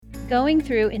going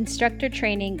through instructor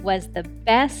training was the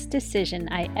best decision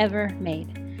I ever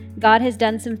made. God has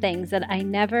done some things that I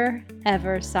never,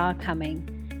 ever saw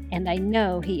coming, and I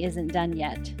know He isn't done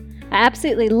yet. I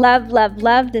absolutely love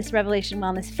this Revelation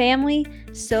Wellness family.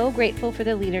 So grateful for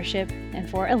the leadership and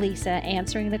for Elisa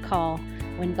answering the call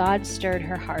when God stirred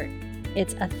her heart.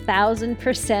 It's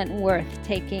 1,000% worth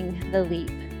taking the leap.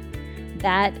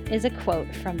 That is a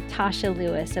quote from Tasha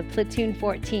Lewis of Platoon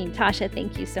 14. Tasha,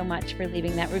 thank you so much for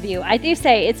leaving that review. I do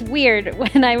say it's weird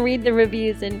when I read the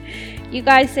reviews and you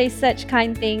guys say such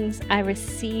kind things. I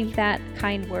receive that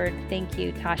kind word. Thank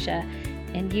you, Tasha.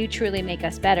 And you truly make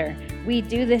us better. We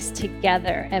do this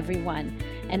together, everyone.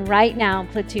 And right now,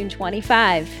 Platoon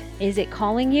 25, is it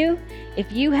calling you? If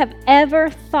you have ever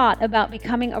thought about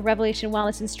becoming a Revelation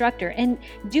Wellness instructor and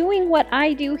doing what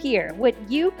I do here, what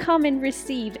you come and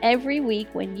receive every week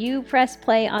when you press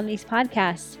play on these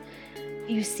podcasts,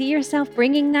 do you see yourself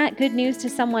bringing that good news to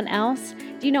someone else?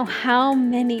 Do you know how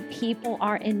many people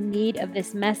are in need of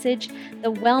this message?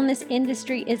 The wellness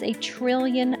industry is a $1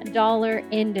 trillion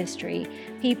industry.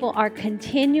 People are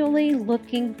continually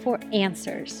looking for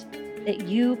answers that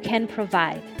you can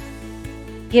provide,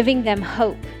 giving them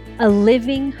hope, a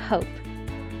living hope.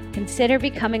 Consider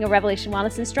becoming a Revelation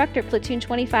Wellness instructor. Platoon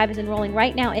 25 is enrolling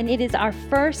right now, and it is our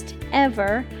first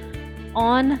ever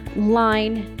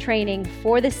online training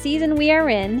for the season we are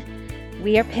in.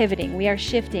 We are pivoting, we are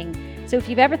shifting. So if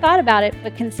you've ever thought about it,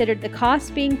 but considered the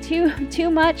cost being too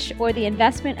much or the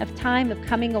investment of time of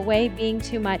coming away being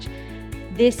too much,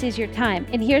 this is your time.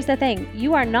 And here's the thing,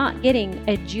 you are not getting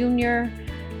a junior,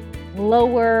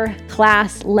 lower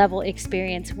class level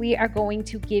experience. We are going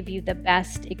to give you the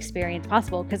best experience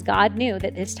possible because God knew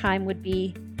that this time would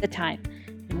be the time.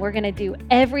 And we're going to do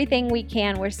everything we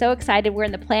can. We're so excited. We're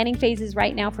in the planning phases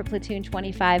right now for Platoon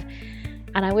 25.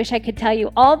 And I wish I could tell you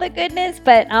all the goodness,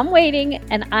 but I'm waiting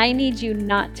and I need you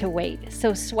not to wait.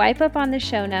 So swipe up on the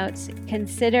show notes,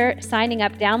 consider signing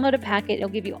up, download a packet. It'll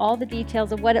give you all the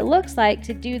details of what it looks like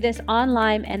to do this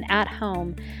online and at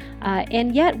home.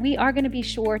 And yet we are going to be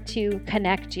sure to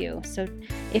connect you. So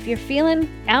if you're feeling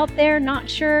out there, not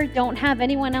sure, don't have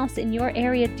anyone else in your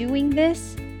area doing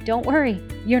this, don't worry,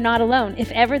 you're not alone.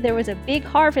 If ever there was a big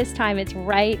harvest time, it's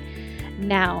right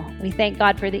now. We thank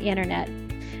God for the internet.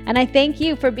 And I thank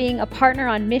you for being a partner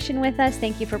on mission with us.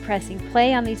 Thank you for pressing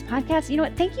play on these podcasts. You know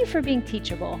what? Thank you for being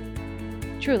teachable.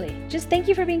 Truly. Just thank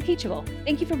you for being teachable.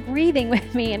 Thank you for breathing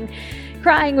with me and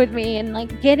crying with me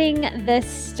and getting this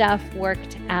stuff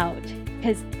worked out.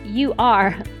 Because you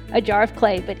are a jar of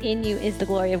clay, but in you is the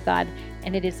glory of God,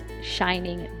 and it is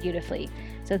shining beautifully.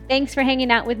 So thanks for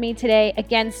hanging out with me today.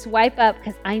 Again, swipe up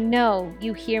because I know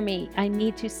you hear me. I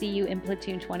need to see you in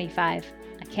Platoon 25.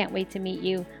 I can't wait to meet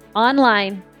you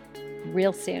online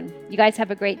real soon. You guys have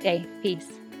a great day. Peace.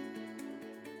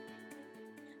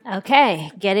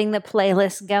 Okay, getting the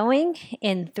playlist going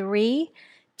in 3,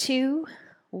 2,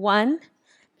 1,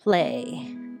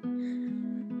 play.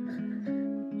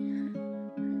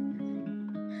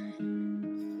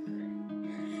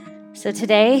 So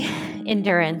today,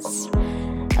 endurance,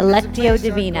 Lectio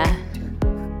Divina,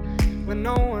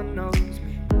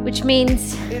 which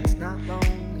means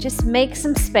just make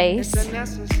some space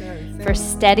for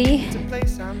steady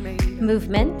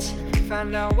movement.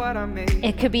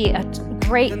 It could be a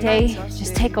great day,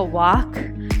 just take a walk.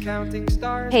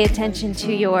 Pay attention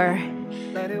to your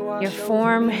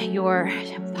form, your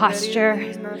posture.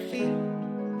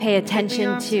 Pay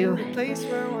attention to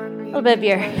a little bit of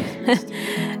your,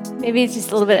 maybe it's just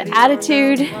a little bit of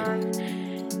attitude.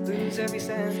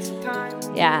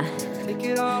 Yeah,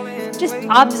 just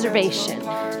observation.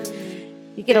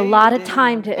 You get a lot of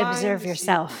time to observe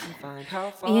yourself.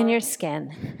 Be in your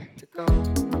skin.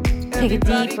 Take a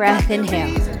deep breath,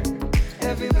 inhale.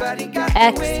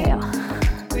 Exhale.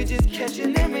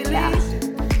 Yeah.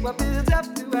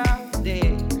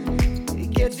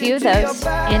 A few of those.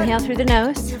 Inhale through the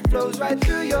nose.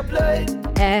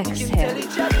 Exhale.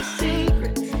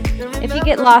 If you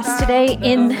get lost today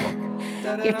in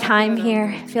your time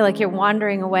here, feel like you're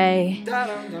wandering away,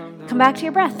 come back to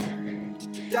your breath.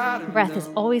 Breath is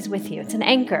always with you. It's an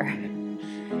anchor.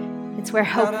 It's where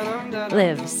hope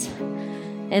lives,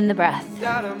 in the breath.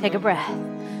 Take a breath.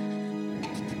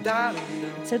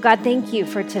 So God, thank you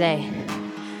for today.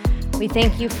 We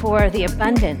thank you for the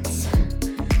abundance,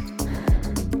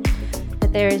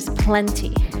 that there is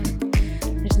plenty.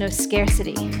 There's no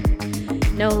scarcity,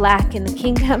 no lack in the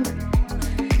kingdom,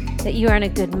 that you are in a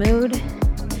good mood.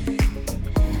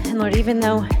 And Lord, even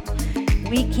though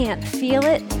we can't feel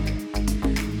it,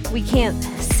 we can't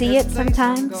see it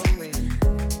sometimes,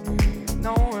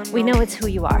 we know it's who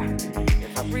you are.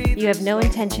 You have no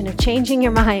intention of changing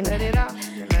your mind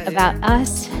about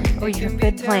us or your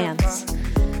good plans.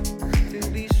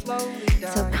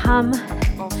 So come,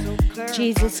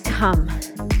 Jesus, come.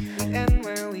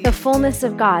 The fullness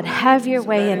of God, have your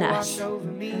way in us.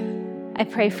 I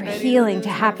pray for healing to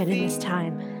happen in this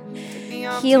time.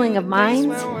 Healing of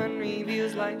minds,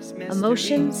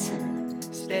 emotions,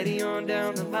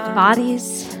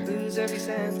 bodies,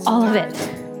 all of it.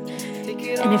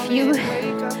 And if you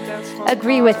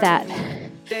agree with that,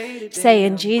 say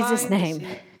in Jesus' name,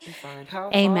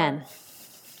 amen.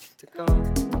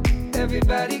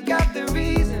 Everybody got the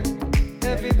reason.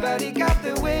 Everybody got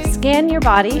the way. Scan your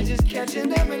body.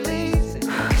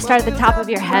 Start at the top of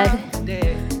your head.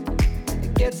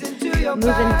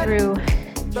 Moving through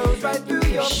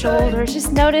your shoulders.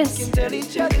 Just notice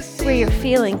where you're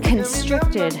feeling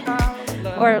constricted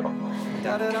or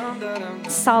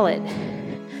solid.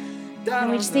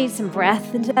 And we just need some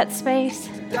breath into that space,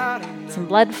 some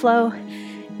blood flow.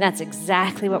 And that's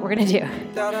exactly what we're going to do.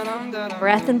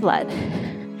 Breath and blood.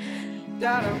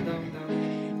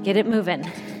 Get it moving.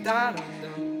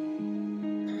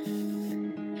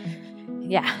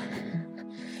 Yeah.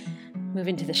 Move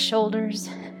into the shoulders.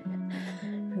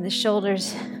 From the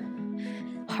shoulders,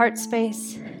 heart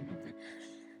space.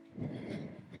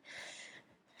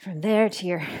 From there to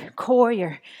your core,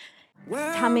 your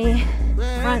tummy,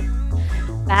 front,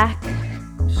 back.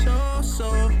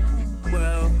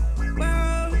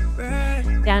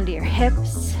 Down to your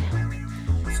hips,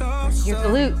 your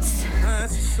glutes.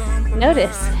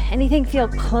 Notice, anything feel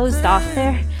closed off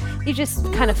there? You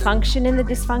just kind of function in the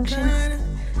dysfunction.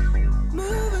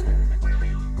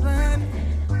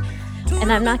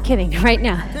 And I'm not kidding right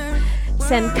now.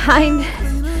 Send kind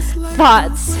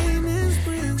thoughts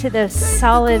to those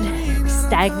solid,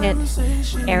 stagnant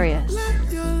areas.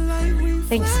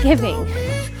 Thanksgiving,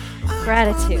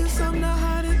 gratitude.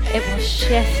 It will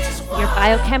shift your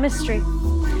biochemistry.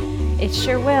 It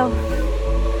sure will.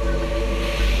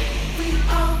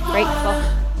 Grateful.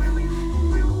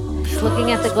 Just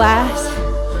looking at the glass.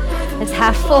 It's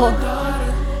half full.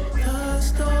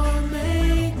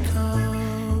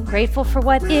 Grateful for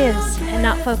what is and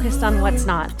not focused on what's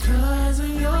not.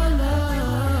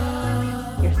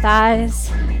 Your thighs,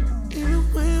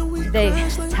 do they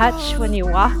touch when you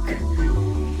walk?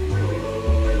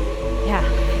 Yeah.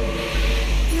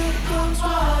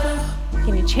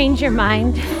 Can you change your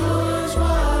mind?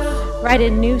 Write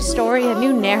a new story, a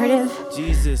new narrative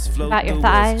about your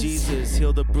thighs. Jesus,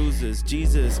 heal the bruises.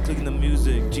 Jesus, clean the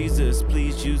music. Jesus,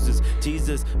 please use us.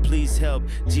 Jesus, please help.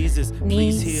 Jesus,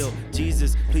 please heal.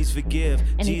 Jesus, please forgive.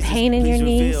 Any Jesus, pain in your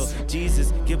reveal. knees?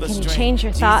 Jesus, give us Can you strength. change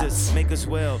your Jesus, thoughts make us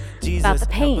well. Jesus, about the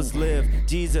pain? help us live.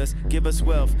 Jesus, give us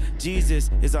wealth.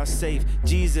 Jesus is our safe.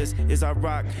 Jesus is our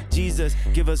rock. Jesus,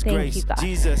 give us Thank grace. you, God.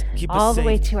 Jesus, keep All us the safe.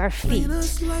 way to our feet.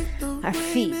 Our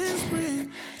feet.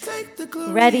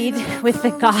 Readied with the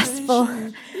gospel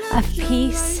of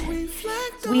peace.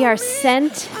 We are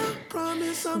sent.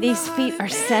 These feet are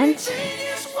sent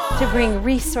to bring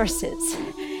resources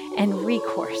and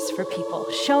recourse for people,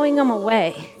 showing them a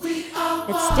way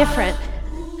that's different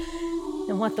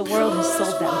than what the world has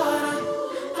sold them.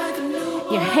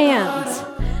 Your hands,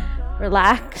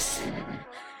 relax,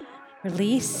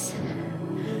 release,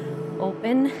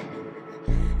 open.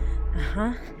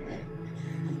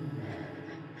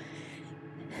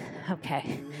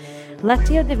 Okay.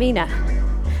 Lectio Divina.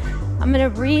 I'm going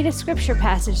to read a scripture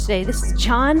passage today. This is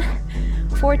John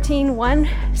 14,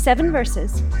 7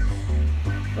 verses.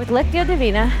 With Lectio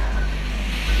Divina,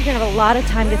 you're going to have a lot of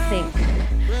time to think.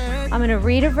 I'm going to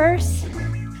read a verse,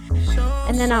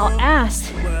 and then I'll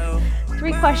ask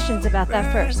 3 questions about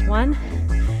that verse. 1,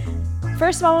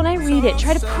 first of all, when I read it,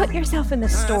 try to put yourself in the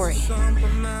story.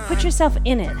 Put yourself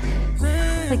in it.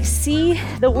 Like, see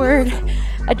the word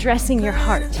addressing your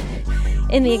heart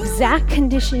in the exact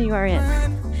condition you are in.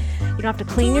 You don't have to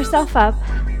clean yourself up.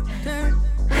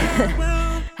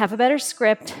 Have a better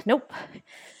script. Nope.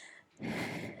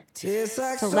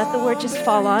 So let the word just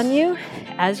fall on you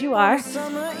as you are.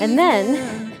 And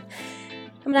then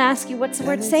I'm going to ask you, what's the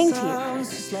word saying to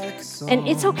you? And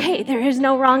it's okay. There is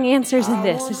no wrong answers in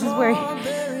this. This is where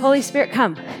Holy Spirit,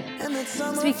 come.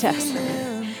 Speak to us.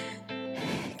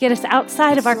 Get us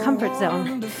outside of our comfort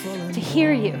zone to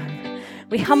hear you.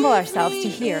 We humble ourselves to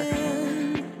hear.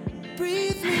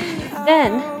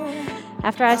 Then,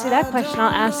 after I ask you that question, I'll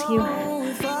ask you,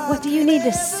 what do you need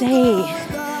to say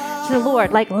to the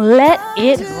Lord? Like, let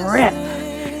it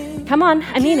rip. Come on,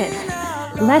 I mean it.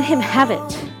 Let him have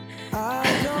it.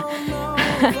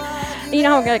 You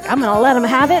know, we're like, I'm going to let him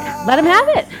have it. Let him have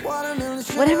it.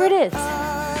 Whatever it is.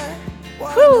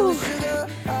 Whew.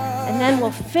 And then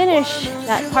we'll finish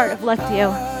that part of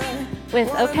Lectio with,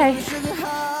 okay,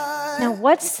 now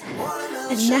what's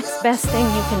the next best thing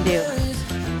you can do?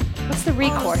 What's the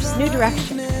recourse? New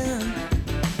direction.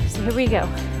 So here we go.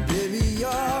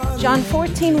 John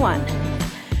 14:1.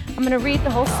 I'm going to read the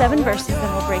whole 7 verses,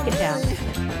 then we'll break it down.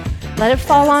 Let it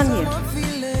fall on you.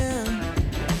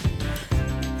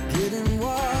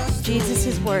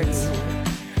 Jesus' words.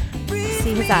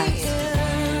 See his eyes.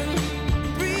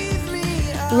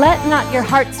 Let not your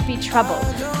hearts be troubled.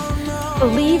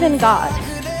 Believe in God.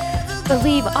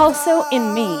 Believe also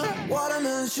in me.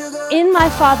 In my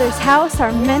Father's house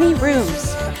are many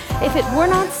rooms. If it were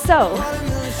not so,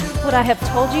 would I have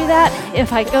told you that?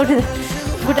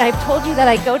 Would I have told you that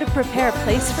I go to prepare a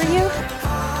place for you?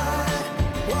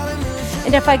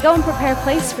 And if I go and prepare a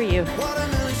place for you,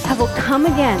 I will come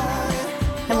again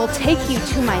and will take you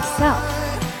to myself,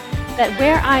 that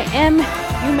where I am,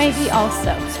 you may be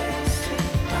also.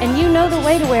 And you know the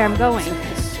way to where I'm going.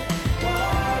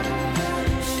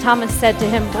 Thomas said to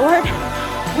him, Lord,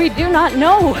 we do not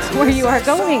know where you are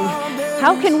going.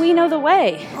 How can we know the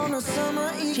way?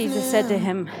 Jesus said to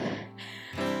him,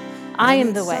 I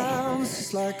am the way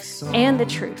and the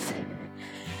truth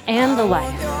and the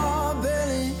life.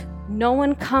 No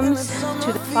one comes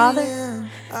to the Father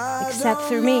except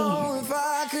through me.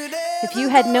 If you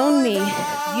had known me,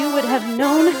 you would have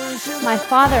known my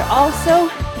Father also.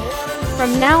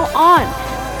 From now on,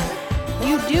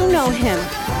 you do know him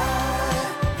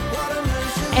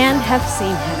and have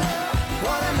seen him.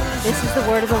 This is the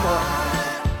word of the Lord.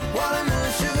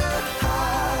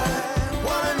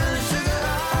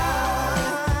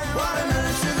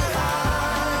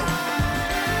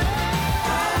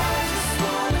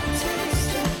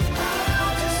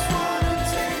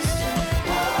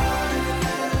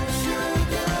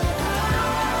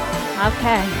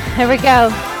 Okay, here we go.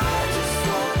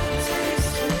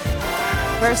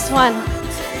 Verse 1.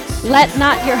 Let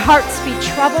not your hearts be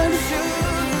troubled.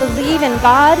 Believe in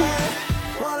God.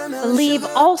 Believe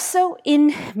also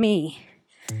in me.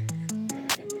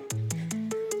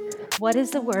 What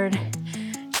is the word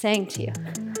saying to you?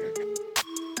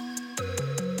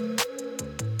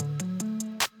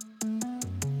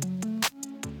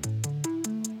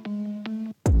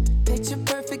 Picture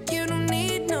perfect, you don't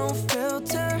need no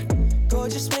filter.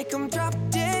 Gorgeous, make them drop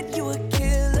dead, you a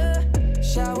killer.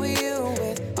 Shower you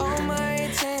with all my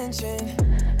attention.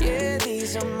 Yeah,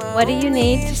 these are my What do you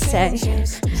need to say?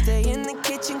 Stay in the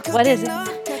kitchen, What is it?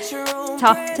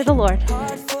 Talk to the Lord.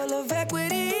 Heart full of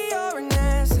equity, you're an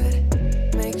asset.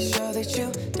 Make sure that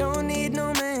you don't need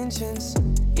no mentions.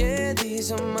 Yeah,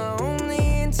 these are my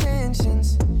only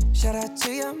intentions. Shout out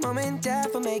to your mom and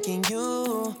dad for making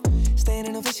you. Staying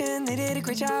in a vision, they did a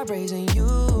great job raising you.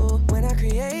 When I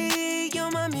create,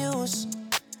 you're my muse.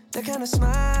 The kind of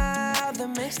smile that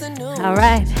makes the news. All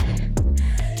right.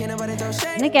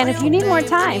 And again, if you need more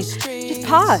time, just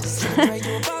pause.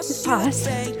 Just pause.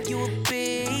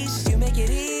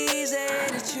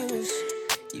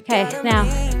 Okay, now,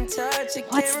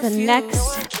 what's the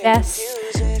next best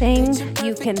thing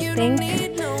you can think,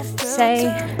 say,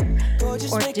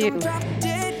 or do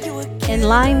in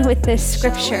line with this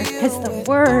scripture? Because the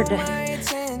word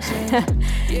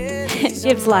it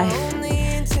gives life.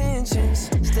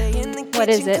 What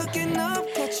is it?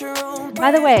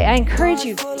 By the way, I encourage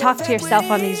you to talk to yourself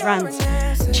on these runs.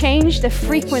 Change the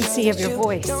frequency of your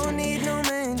voice.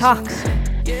 Talk.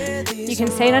 You can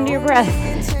say it under your breath.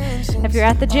 If you're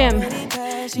at the gym,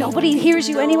 nobody hears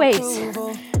you anyways.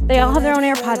 They all have their own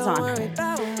AirPods on.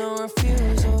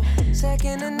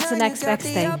 What's the next best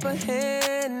thing?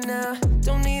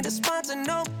 Don't need a sponsor,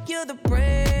 no, you're the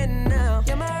brand now.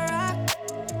 You're my rock,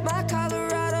 my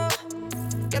Colorado.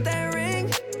 Got that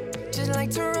ring, just like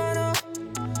Toronto.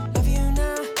 Love you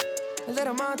now, a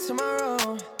little more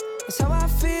tomorrow. That's how I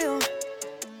feel.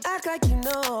 Act like you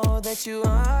know that you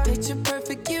are. Picture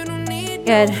perfect, you don't need.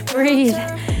 Good. Breathe.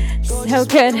 So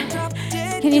good.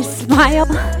 Can you smile?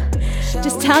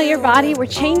 Just tell your body we're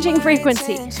changing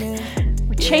frequency.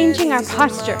 We're changing our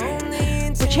posture.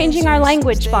 We're changing our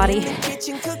language, body.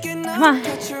 Come on.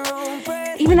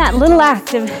 Even that little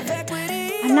act of,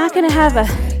 I'm not going to have a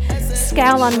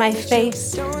scowl on my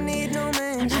face.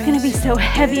 I'm not going to be so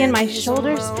heavy in my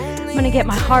shoulders. I'm going to get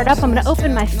my heart up. I'm going to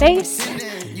open my face.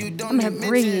 I'm going to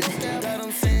breathe.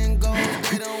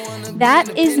 That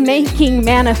is making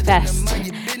manifest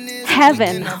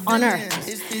heaven on earth.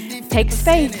 Takes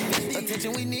faith.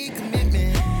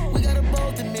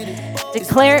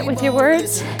 Declare it with your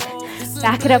words.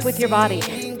 Back it up with your body.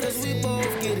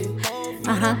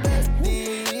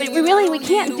 But we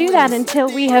can't do that until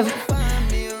we've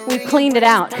cleaned it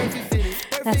out.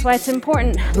 That's why it's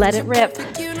important. Let it rip.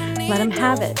 Let him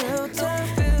have it.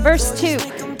 Verse 2.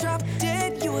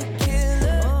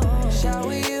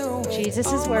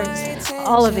 Jesus' words,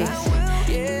 all of these.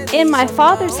 In my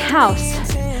Father's house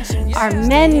are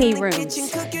many rooms.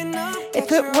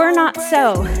 If it were not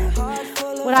so,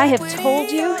 would I have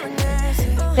told you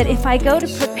that if I go to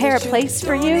prepare a place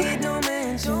for you,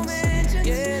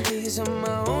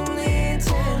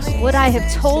 would I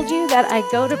have told you that I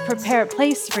go to prepare a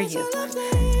place for you?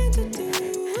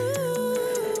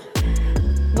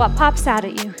 What pops out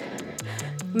at you?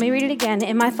 Let me read it again.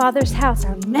 In my Father's house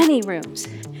are many rooms.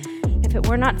 If it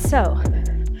were not so,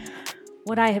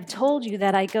 would I have told you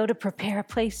that I go to prepare a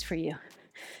place for you?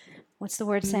 What's the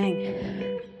word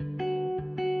saying?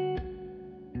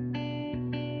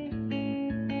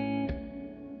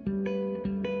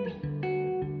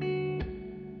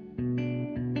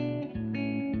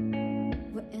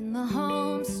 We're in the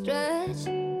home stretch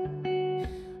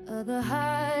of the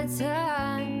hard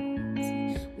times.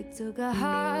 We took a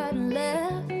hard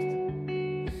left,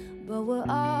 but we're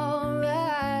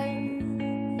alright.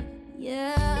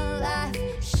 Yeah, life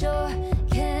sure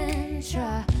can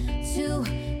try to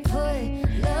put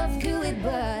love to it,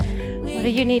 but What do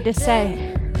you need to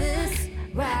say?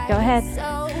 Go ahead.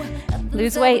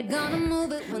 Lose weight. Gonna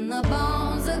move it when the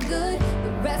bones are good.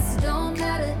 The rest don't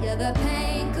matter. Yeah, the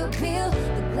pain could peel,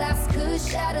 the glass could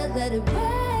shatter. Let it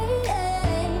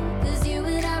rain, 'cause you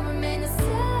and I remain the same.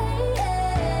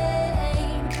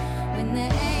 When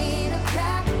there ain't a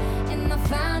crack in the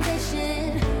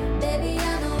foundation, baby, I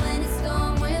know when it's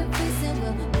storm we're facing.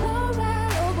 We'll go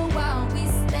right over while we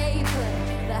stay put.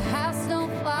 The house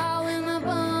don't fall when the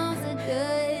bones are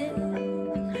good.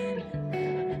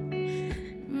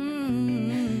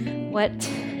 What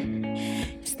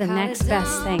is the next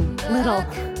best thing? Little.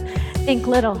 Think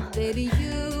little. Baby,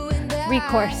 you and I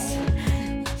Recourse.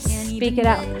 Speak it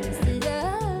out.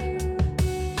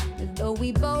 though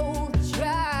we both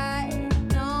try,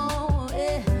 no,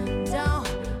 it don't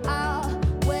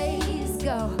always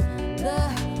go the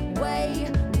way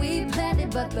we planned it,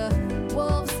 but the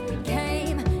wolves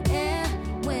came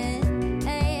and went,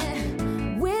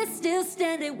 and we're still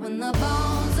standing when the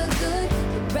bones are good.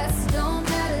 The rest don't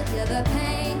matter. Yeah, the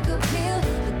pain could peel,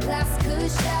 the glass could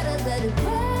shatter. Let it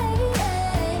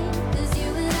rain, 'cause you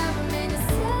and I remain the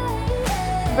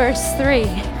same. Verse 3.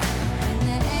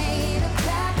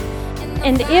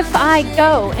 And if I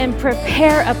go and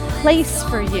prepare a place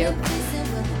for you,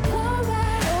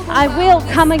 I will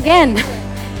come again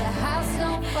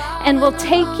and will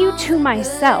take you to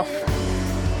myself,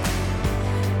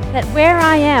 that where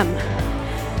I am,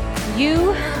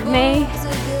 you may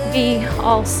be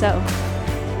also.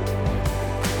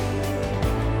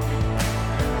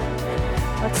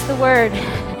 What's the word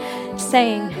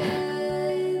saying?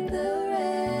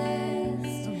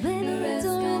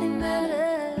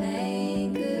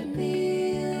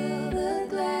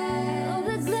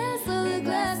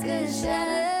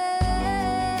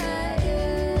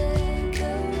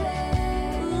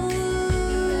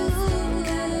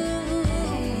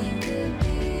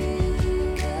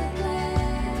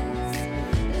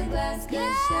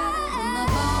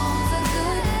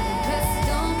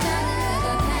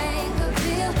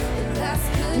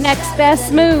 Next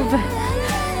best move,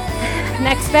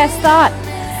 next best thought,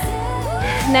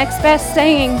 next best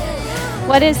saying.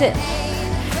 What is it?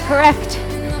 Correct.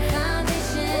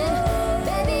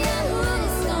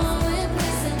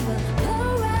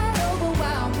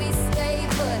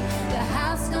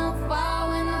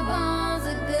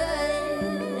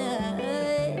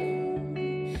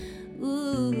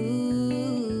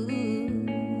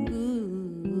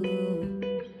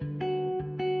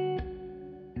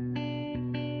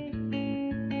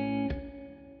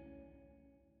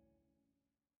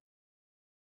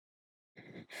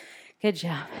 Good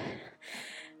job.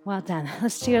 Well done.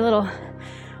 Let's do a little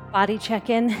body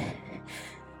check-in.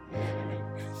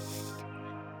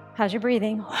 How's your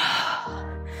breathing?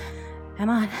 Come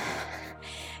on.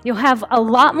 You'll have a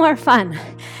lot more fun.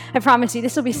 I promise you,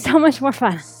 this will be so much more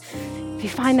fun if you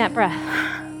find that breath.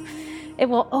 It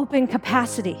will open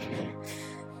capacity.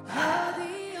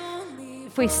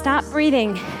 If we stop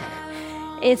breathing,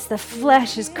 it's the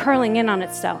flesh is curling in on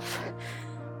itself.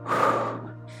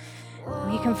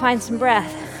 You can find some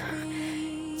breath.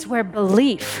 It's where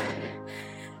belief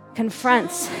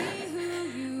confronts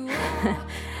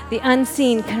the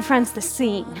unseen, confronts the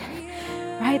seen,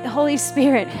 right? The Holy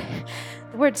Spirit.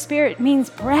 The word spirit means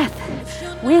breath,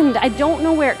 wind. I don't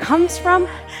know where it comes from.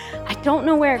 I don't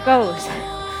know where it goes.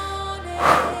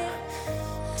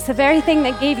 It's the very thing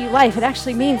that gave you life. It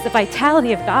actually means the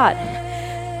vitality of God.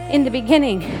 In the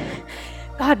beginning,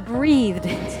 God breathed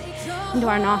into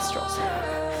our nostrils.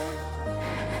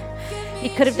 He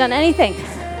could have done anything.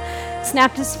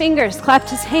 Snapped his fingers, clapped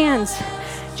his hands,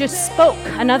 just spoke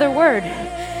another word.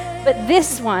 But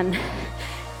this one,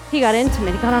 he got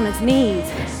intimate. He got on his knees,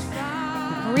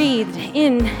 breathed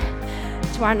in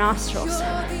to our nostrils.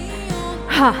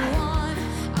 Come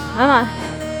on.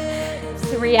 It's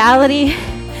the reality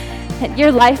that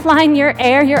your lifeline, your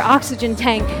air, your oxygen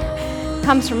tank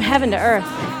comes from heaven to earth.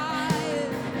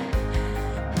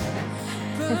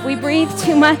 If we breathe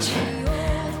too much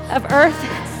of earth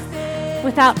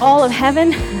without all of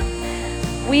heaven,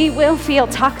 we will feel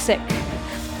toxic.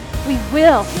 We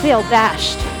will feel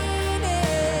dashed.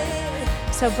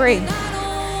 So breathe.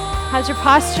 How's your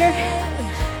posture?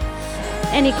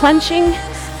 Any clenching?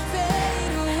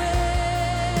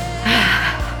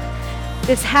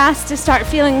 This has to start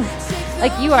feeling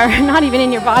like you are not even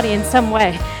in your body in some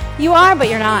way. You are, but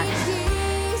you're not.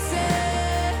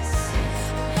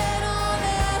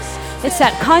 It's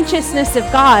that consciousness of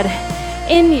God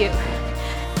in you.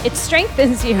 It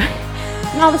strengthens you.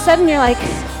 And all of a sudden you're like,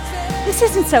 this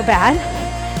isn't so bad.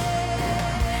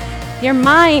 Your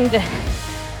mind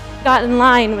got in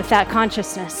line with that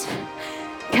consciousness.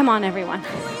 Come on, everyone.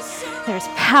 There's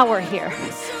power here.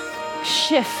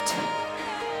 Shift.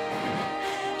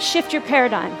 Shift your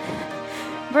paradigm.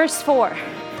 Verse 4.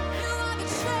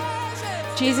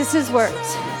 Jesus'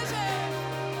 words.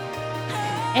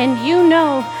 And you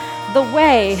know the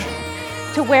way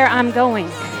to where I'm going.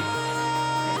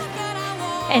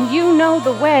 And you know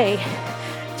the way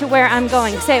to where I'm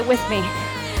going. Say it with me.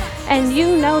 And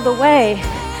you know the way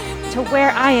to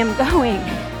where I am going.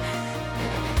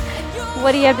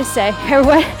 What do you have to say? Or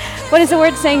what is the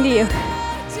word saying to you?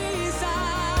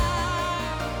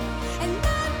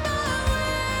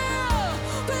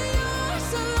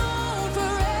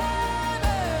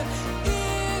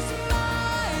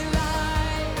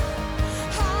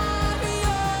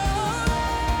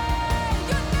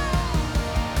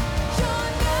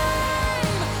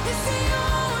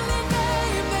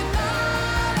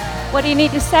 What do you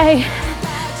need to say?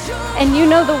 And you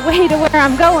know the way to where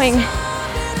I'm going.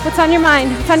 What's on your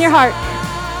mind? What's on your heart?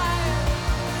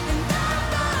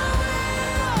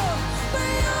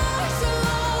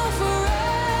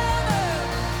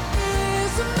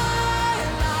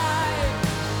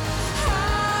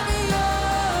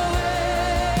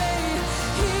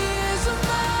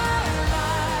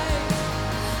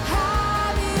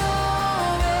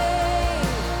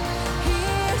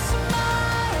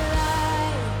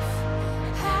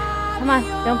 Come on,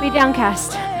 don't be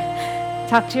downcast.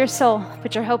 Talk to your soul.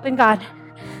 Put your hope in God.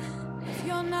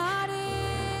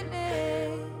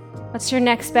 What's your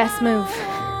next best move?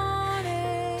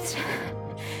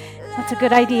 That's a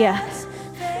good idea.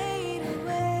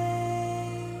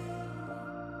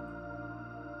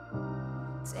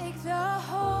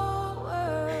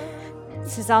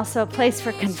 This is also a place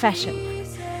for confession.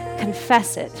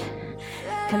 Confess it.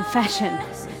 Confession.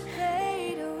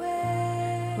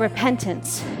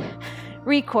 Repentance.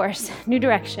 Recourse, new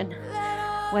direction.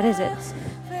 What is it?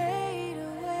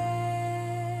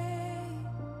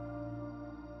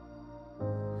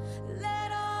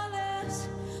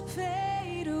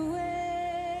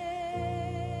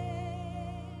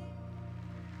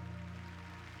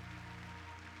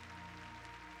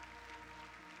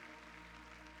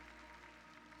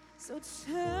 So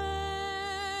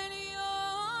turn your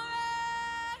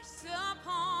eyes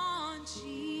upon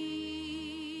Jesus.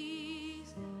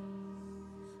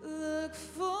 Look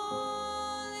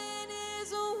full in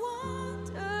his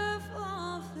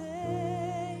wonderful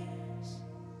face,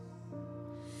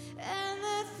 and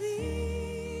the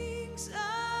things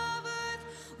of earth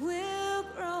will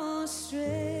grow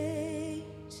strangely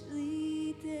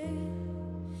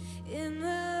dim in the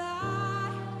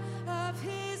light of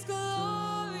his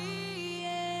glory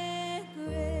and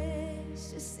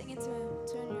grace. Just sing it to him.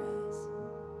 Turn your eyes.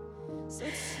 So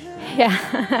turn.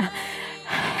 Yeah.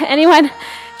 Anyone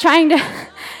trying to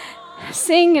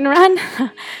sing and run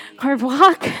or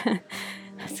walk?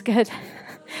 That's good.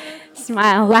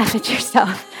 Smile, laugh at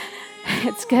yourself.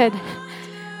 It's good.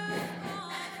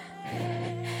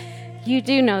 You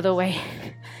do know the way.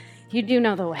 You do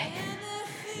know the way.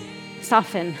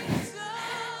 Soften.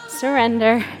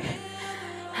 Surrender.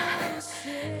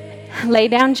 Lay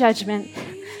down judgment.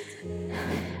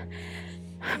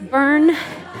 Burn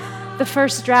the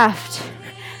first draft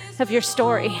of your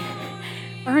story.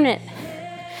 Burn it.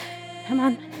 Come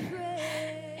on.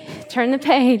 Turn the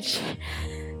page.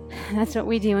 That's what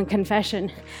we do in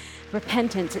confession.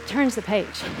 Repentance. It turns the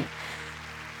page.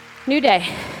 New day.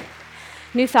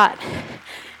 New thought.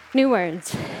 New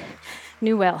words.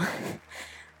 New will.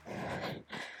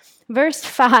 Verse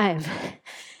 5.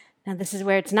 Now this is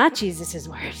where it's not Jesus'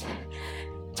 words.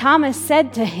 Thomas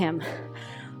said to him,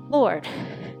 Lord,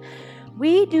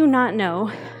 we do not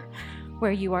know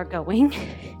where you are going.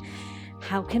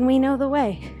 How can we know the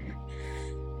way?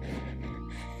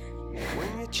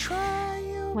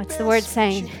 What's the word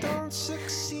saying?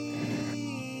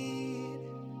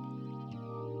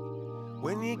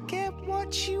 When you get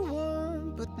what you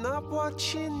want, but not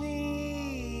what you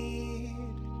need.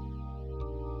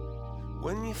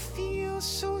 When you feel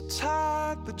so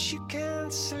tired, but you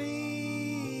can't sleep.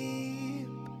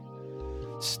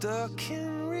 Stuck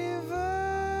in rivers.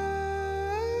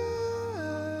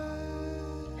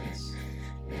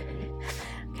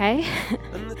 Okay.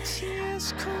 And the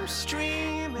tears come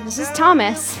streaming. This is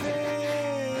Thomas.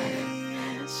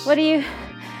 What do you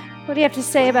have to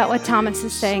say about what Thomas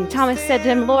is saying? Thomas said to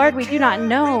him, Lord, we do not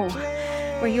know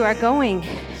where you are going.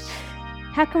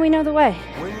 How can we know the way?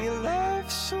 When you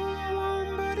love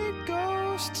someone, but it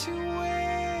goes to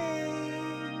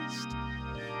waste.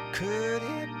 Could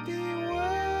it be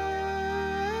worse?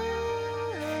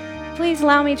 Please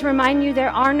allow me to remind you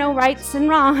there are no rights and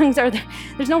wrongs, or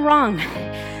there's no wrong.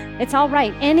 It's all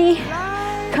right. Any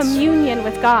communion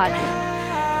with God,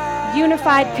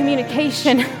 unified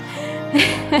communication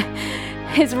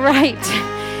is right.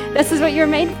 This is what you're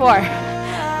made for.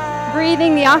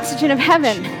 Breathing the oxygen of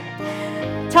heaven.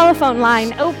 Telephone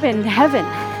line open to heaven.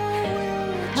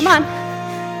 Come on.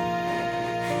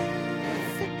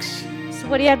 So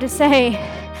what do you have to say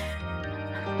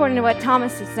according to what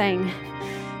Thomas is saying?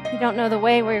 You don't know the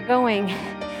way where you're going.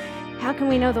 How can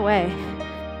we know the way?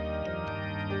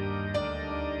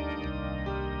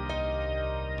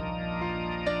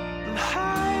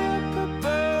 High up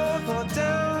above or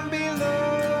down below.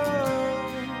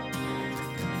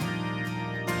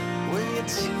 When you're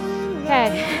too Okay.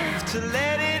 love to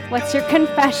let it What's your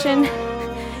confession?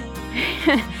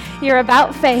 Your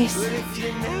about face. But if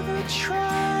you never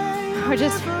try, Or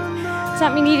just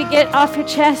something you need to get off your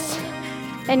chest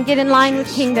and get in line with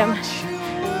kingdom.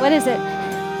 What is it?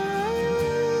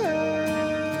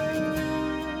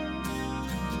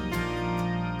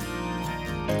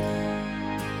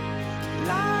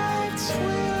 lights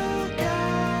will guide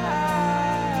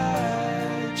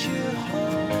you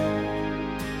home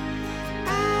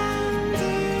and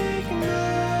ignite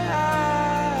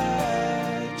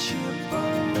your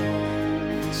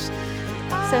bones.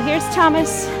 So here's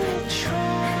Thomas.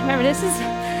 Remember, this is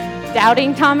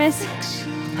doubting Thomas.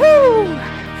 Whew!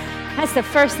 That's the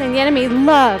first thing the enemy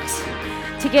loves,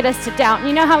 to get us to doubt. And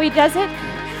you know how he does it?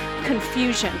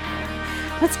 Confusion.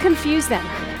 Let's confuse them.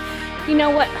 You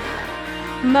know what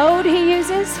mode he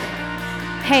uses?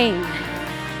 Pain,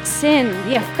 sin,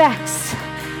 the effects.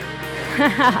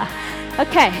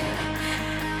 Okay,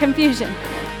 confusion.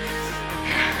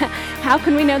 How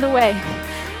can we know the way?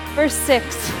 Verse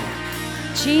 6,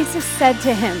 Jesus said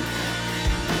to him,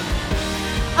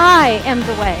 I am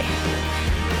the way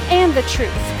and the truth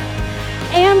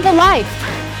and the life.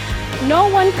 No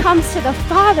one comes to the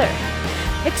Father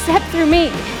except through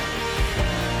me.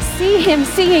 See him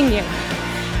seeing you.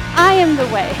 I am the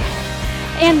way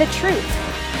and the truth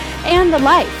and the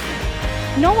life.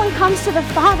 No one comes to the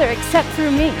Father except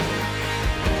through me.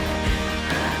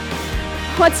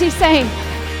 What's he saying?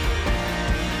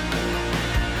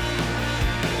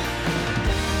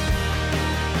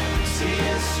 See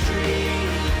a stream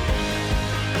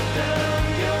down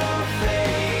your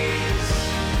face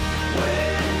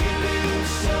when you lose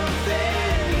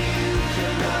something you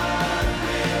cannot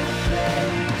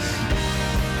replace.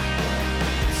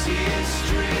 See a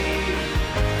stream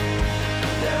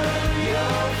down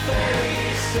your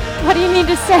face. What do you need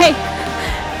to say?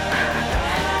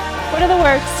 What are the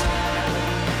words?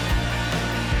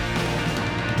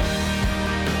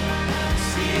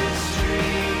 See a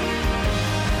stream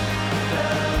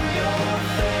down your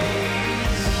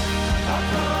face. I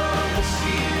promise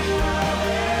you I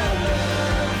will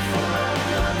learn from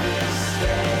your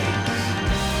mistakes.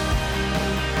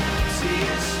 See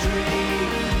a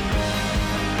stream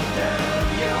down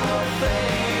your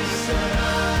face.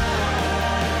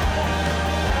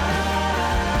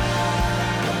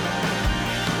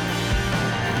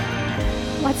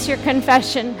 What's your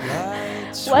confession?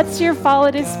 What's your fall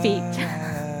at his feet?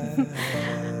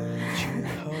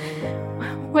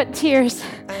 What tears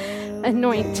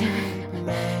anoint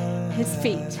his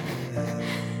feet?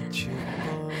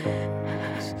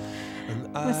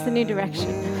 What's the new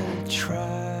direction? Try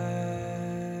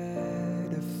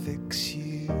to fix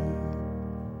you.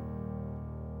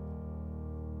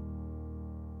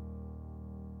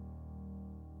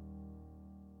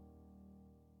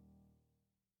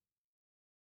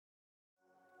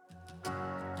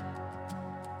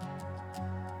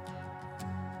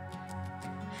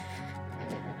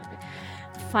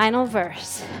 final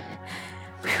verse.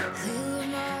 Whew.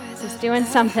 This is doing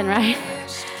something, right?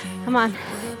 Come on.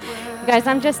 You guys,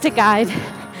 I'm just a guide.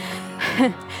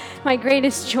 My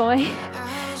greatest joy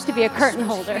is to be a curtain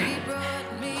holder.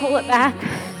 Pull it back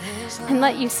and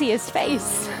let you see his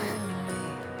face.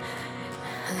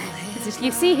 Because if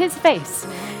you see his face,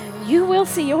 you will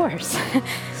see yours.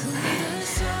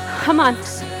 Come on.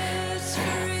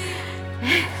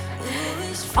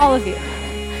 All of you.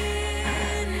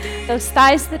 Those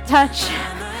thighs that touch,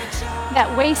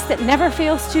 that waist that never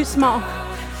feels too small,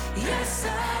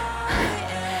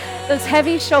 those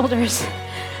heavy shoulders,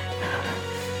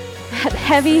 that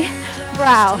heavy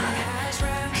brow.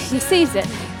 He sees it.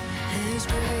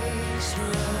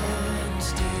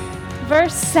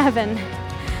 Verse 7.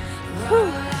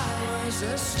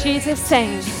 Whew. Jesus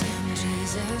saying,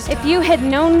 if you had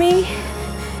known me,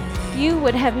 you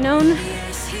would have known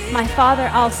my Father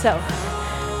also.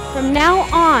 From now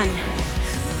on,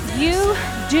 you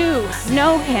do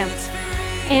know him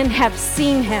and have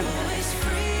seen him.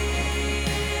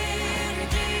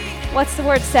 What's the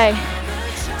word say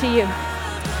to you?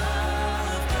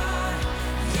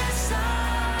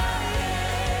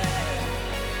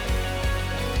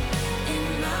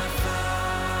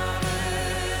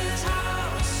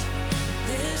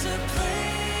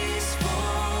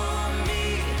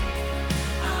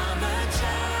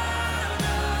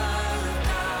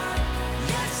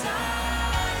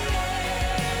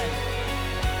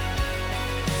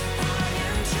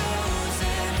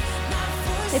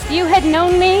 If you had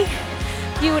known me,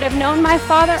 you would have known my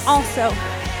Father also.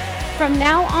 From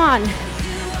now on,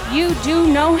 you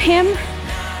do know him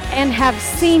and have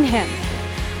seen him.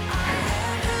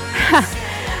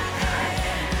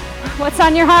 What's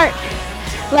on your heart?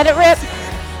 Let it rip.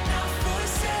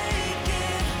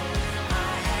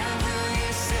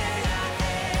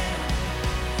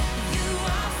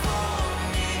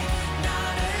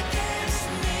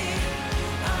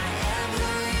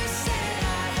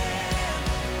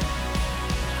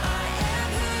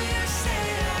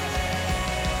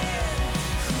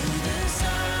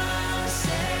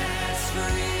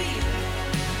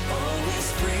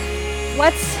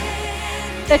 What's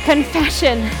the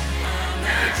confession?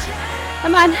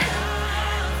 Come on.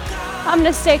 I'm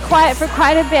going to stay quiet for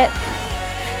quite a bit.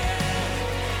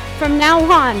 From now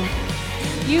on,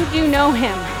 you do know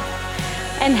him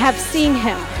and have seen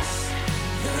him.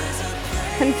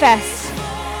 Confess.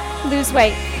 Lose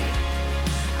weight.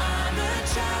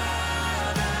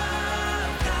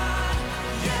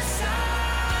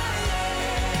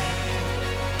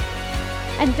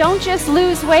 And don't just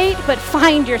lose weight, but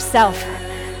find yourself.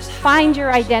 Find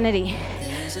your identity.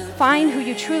 Find who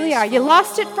you truly are. You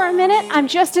lost it for a minute, I'm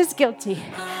just as guilty.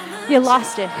 You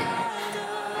lost it.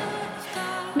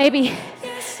 Maybe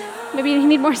you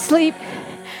need more sleep.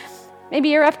 Maybe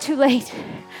you're up too late,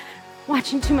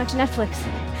 watching too much Netflix.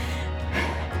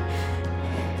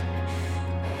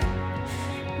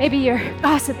 Maybe you're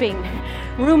gossiping,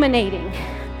 ruminating.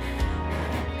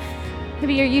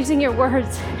 Maybe you're using your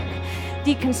words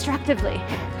deconstructively.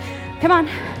 Come on.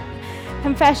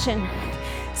 Confession.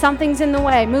 Something's in the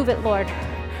way. Move it, Lord.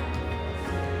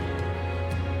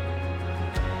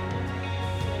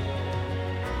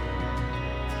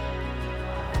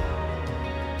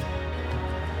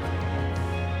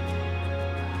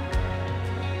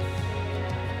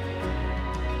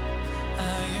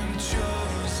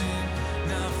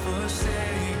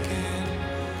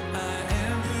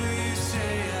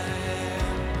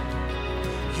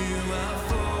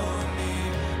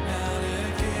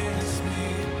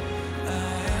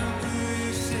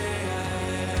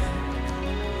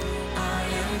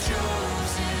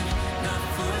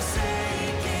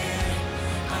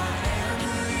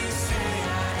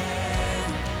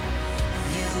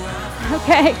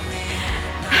 Okay,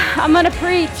 I'm gonna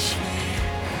preach.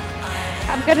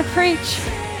 I'm gonna preach.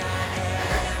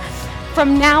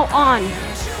 From now on,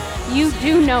 you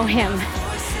do know him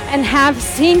and have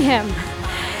seen him.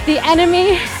 The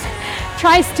enemy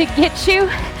tries to get you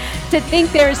to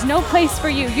think there is no place for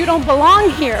you. You don't belong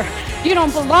here. You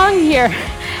don't belong here.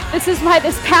 This is why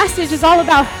this passage is all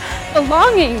about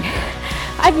belonging.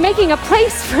 I'm making a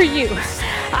place for you.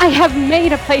 I have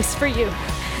made a place for you.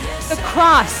 The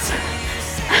cross.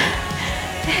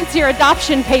 It's your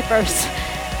adoption papers.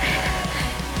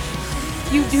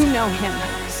 You do know him.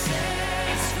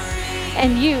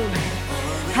 And you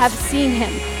have seen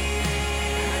him.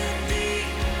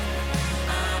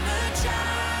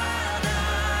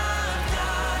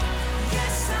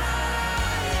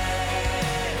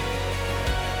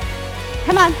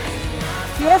 Come on.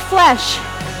 Your flesh,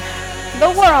 the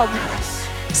world,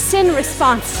 sin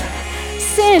response.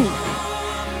 Sin.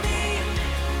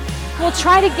 will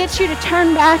try to get you to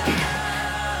turn back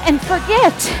and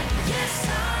forget.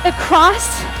 The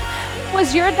cross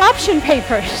was your adoption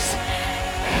papers.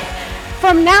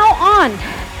 From now on,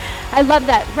 I love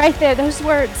that right there, those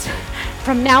words.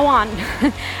 From now on,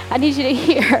 I need you to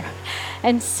hear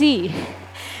and see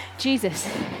Jesus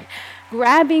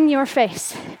grabbing your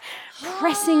face,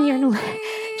 pressing your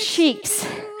cheeks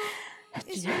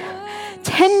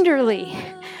tenderly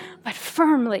but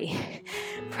firmly,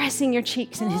 pressing your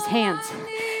cheeks in his hands,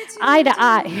 eye to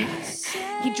eye.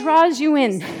 He draws you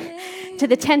in to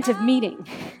the tent of meeting.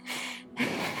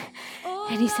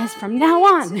 And he says, from now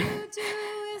on,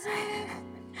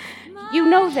 you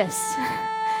know this.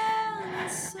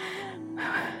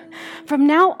 From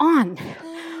now on,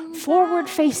 forward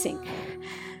facing.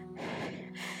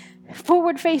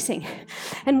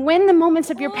 And when the moments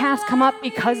of your past come up,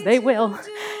 because they will,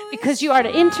 because you are an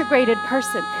integrated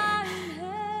person,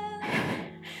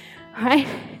 right?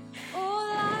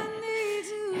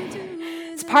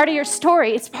 It's part of your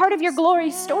story. It's part of your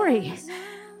glory story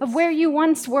of where you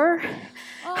once were,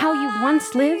 how you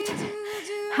once lived,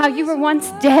 how you were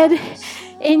once dead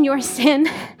in your sin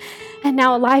and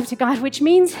now alive to God, which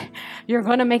means you're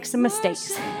going to make some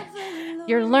mistakes.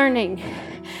 You're learning.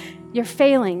 You're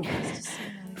failing.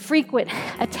 Frequent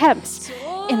attempts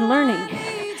in learning.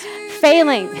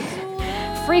 Failing.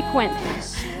 Frequent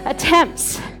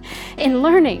attempts in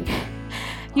learning.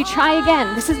 You try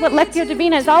again. This is what Lectio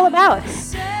Divina is all about.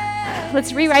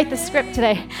 Let's rewrite the script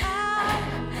today.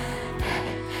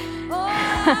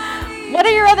 What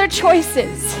are your other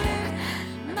choices?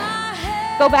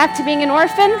 Go back to being an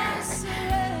orphan?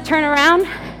 Turn around?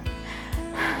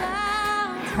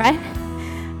 Right?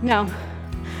 No.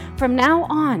 From now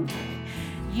on,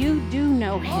 you do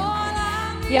know him.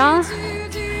 Y'all?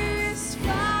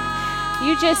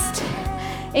 You just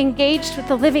engaged with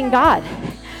the living God.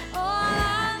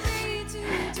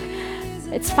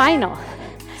 It's final.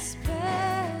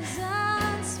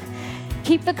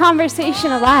 Keep the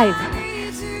conversation alive.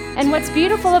 And what's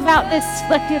beautiful about this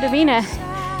Lectio Divina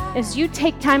is you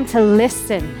take time to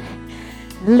listen.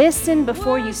 Listen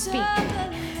before you speak.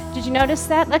 Did you notice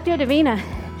that? Lectio Divina,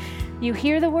 you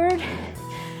hear the word,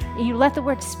 and you let the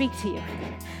word speak to you.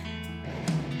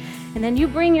 And then you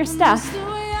bring your stuff,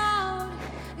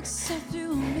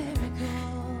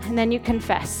 and then you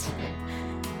confess.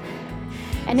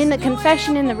 And in the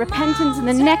confession, in the repentance, in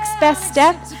the next best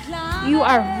step, you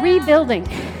are rebuilding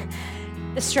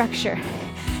the structure.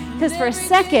 Because for a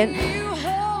second,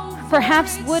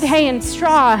 perhaps wood, hay, and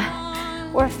straw,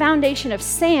 or a foundation of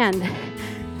sand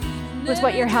was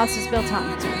what your house was built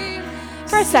on.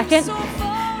 For a second.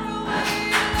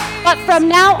 But from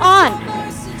now on,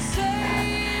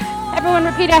 everyone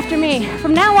repeat after me.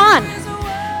 From now on.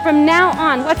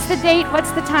 What's the date?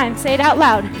 What's the time? Say it out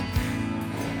loud.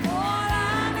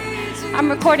 I'm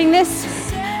recording this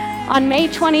on May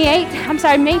 29th,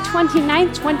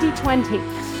 2020.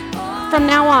 From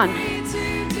now on.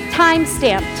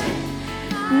 Time-stamped.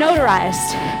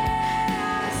 Notarized.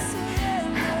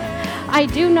 I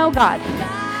do know God,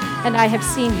 and I have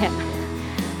seen him.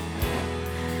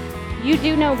 You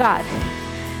do know God,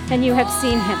 and you have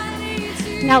seen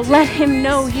him. Now let him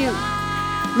know you.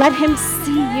 Let him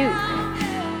see you.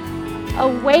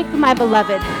 Awake, my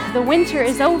beloved. The winter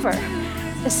is over.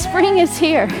 The spring is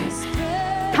here.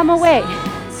 Come away.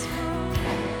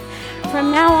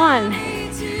 From now on,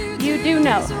 you do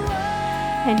know,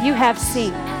 and you have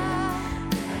seen.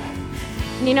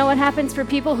 And you know what happens for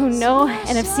people who know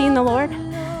and have seen the Lord?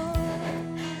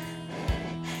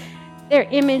 Their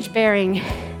image bearing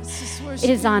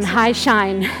is on high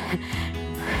shine.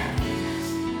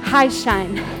 High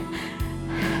shine.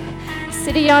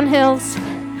 City on hills,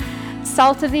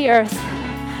 salt of the earth,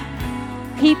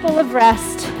 people of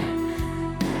rest,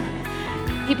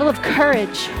 people of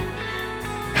courage,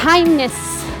 kindness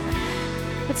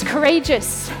that's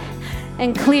courageous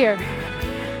and clear.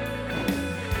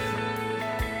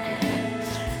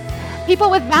 People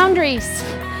with boundaries.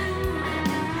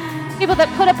 People that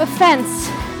put up a fence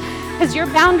because your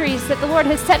boundaries that the Lord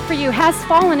has set for you has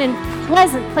fallen in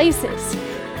pleasant places.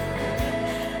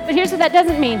 But here's what that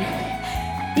doesn't mean.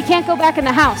 You can't go back in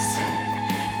the house.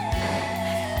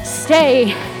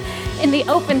 Stay in the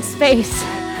open space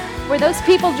where those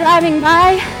people driving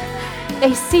by,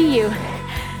 they see you.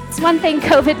 It's one thing,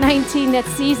 COVID-19, that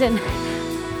season,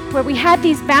 where we had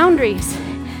these boundaries,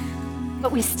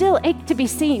 but we still ache to be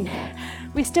seen.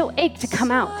 We still ache to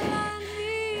come out.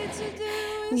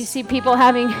 And you see people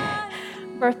having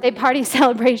birthday party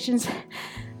celebrations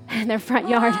in their front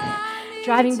yard,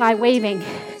 driving by, waving.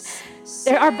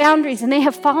 There are boundaries, and they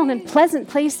have fallen in pleasant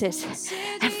places.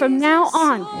 And from now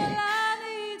on,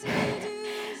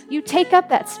 You take up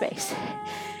that space.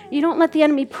 You don't let the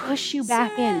enemy push you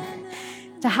back in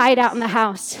to hide out in the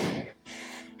house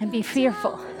and be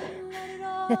fearful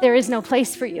that there is no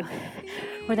place for you,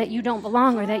 or that you don't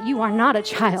belong, or that you are not a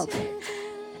child.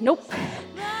 Nope.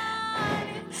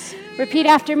 Repeat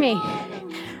after me.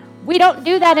 We don't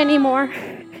do that anymore.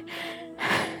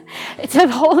 It's a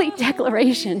holy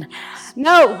declaration.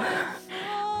 No,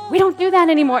 we don't do that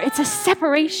anymore. It's a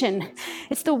separation.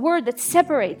 It's the word that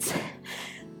separates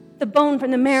the bone from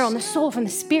the marrow and the soul from the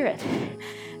spirit.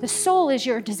 The soul is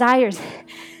your desires.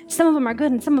 Some of them are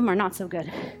good and some of them are not so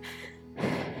good.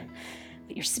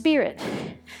 But your spirit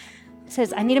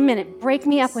says, I need a minute. Break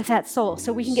me up with that soul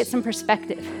so we can get some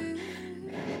perspective.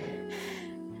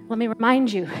 Let me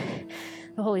remind you,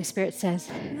 the Holy Spirit says,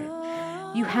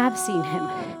 you have seen him.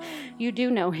 You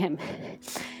do know him.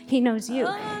 He knows you.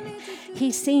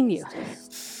 He's seen you.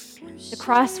 The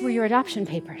cross were your adoption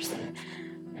papers.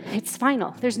 It's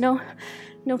final. There's no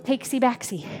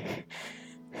takesy-backsy.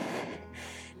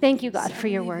 Thank you, God, for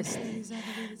your word.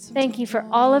 Thank you for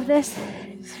all of this.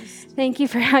 Thank you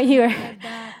for how you are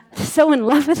so in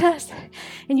love with us.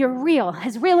 And you're real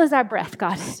as our breath,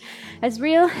 God. As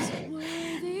real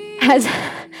as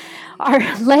our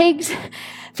legs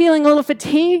feeling a little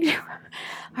fatigued,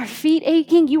 our feet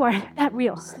aching. You are that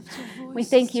real. We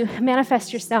thank you.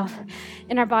 Manifest yourself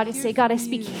in our bodies. Say, God, I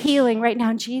speak healing right now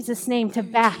in Jesus' name to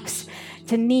backs,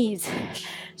 to knees.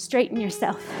 Straighten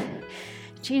yourself.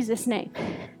 In Jesus' name.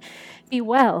 Be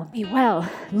well,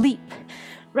 leap,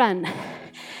 run,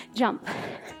 jump.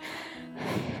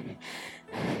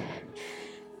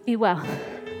 Be well.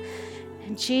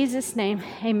 In Jesus' name,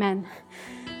 amen.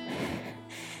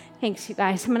 Thanks, you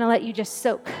guys. I'm going to let you just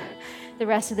soak the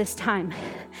rest of this time.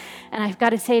 And I've got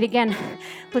to say it again.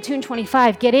 Platoon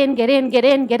 25, get in, get in, get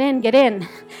in, get in, get in.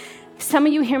 Some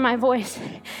of you hear my voice,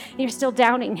 and you're still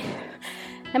doubting.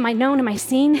 Am I known? Am I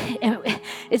seen?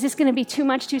 Is this going to be too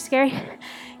much, too scary?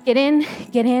 Get in,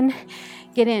 get in,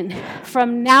 get in.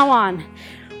 From now on,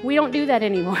 we don't do that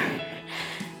anymore.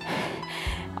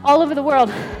 All over the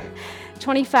world,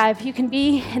 25, you can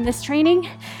be in this training,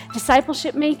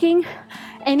 discipleship making,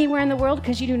 anywhere in the world,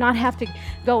 because you do not have to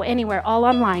go anywhere, all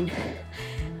online.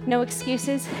 No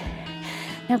excuses.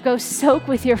 Now go soak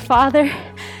with your Father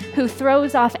who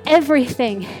throws off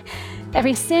everything,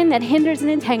 every sin that hinders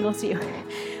and entangles you.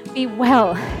 Be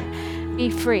well, be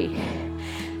free.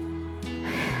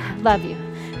 Love you.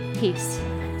 Peace.